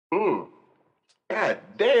Hmm. God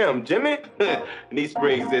damn, Jimmy. Niece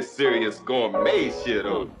brings this serious gourmet shit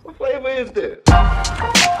on. What flavor is this?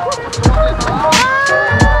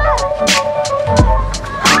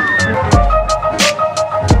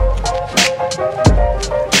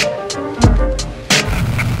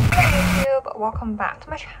 Welcome back to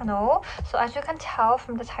my channel. So as you can tell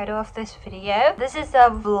from the title of this video, this is a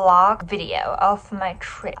vlog video of my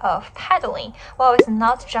trip of paddling. Well, it's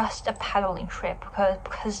not just a paddling trip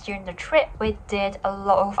because during the trip we did a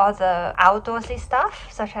lot of other outdoorsy stuff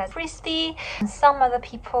such as frisbee, and some other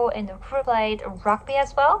people in the group played rugby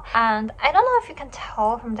as well. And I don't know if you can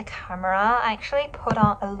tell from the camera, I actually put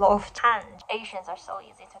on a lot of tan. Asians are so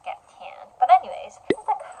easy to get tan. But anyways, this is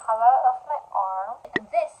the color of my arm and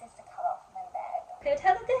this is the color of my leg. Can you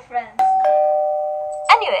tell the difference?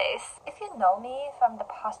 Anyways, if you know me from the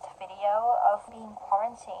past video of being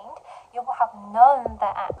quarantined, you will have known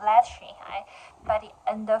that I left Shanghai by the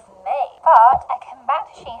end of May. But I came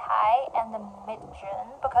back to Shanghai in the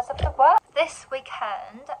mid-June because of the work. This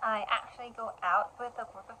weekend, I actually go out with a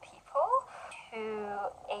group of people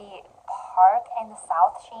to a park in the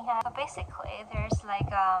South Shanghai. So basically, there's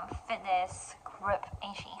like a fitness group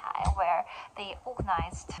in Shanghai where they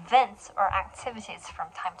organized events or activities from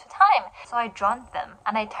time to time. So I joined them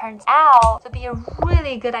and it turns out to be a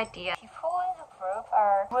really good idea. People in the group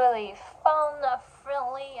are really fun,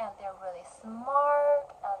 friendly, and they're really smart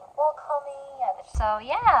and welcoming. And so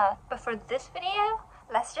yeah, but for this video,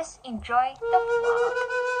 let's just enjoy the vlog.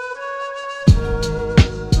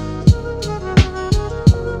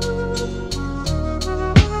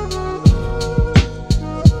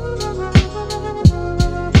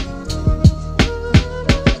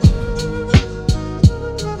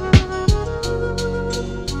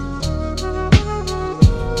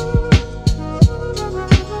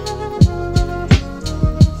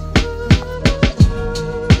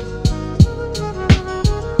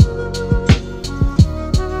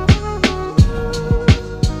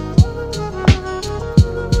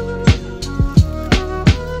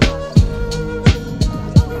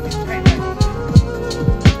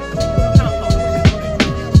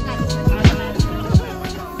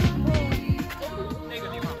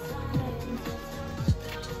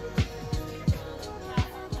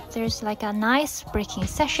 There's like a nice breaking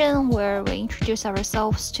session where we introduce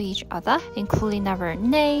ourselves to each other, including our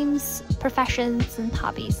names, professions, and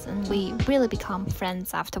hobbies, and we really become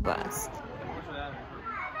friends afterwards.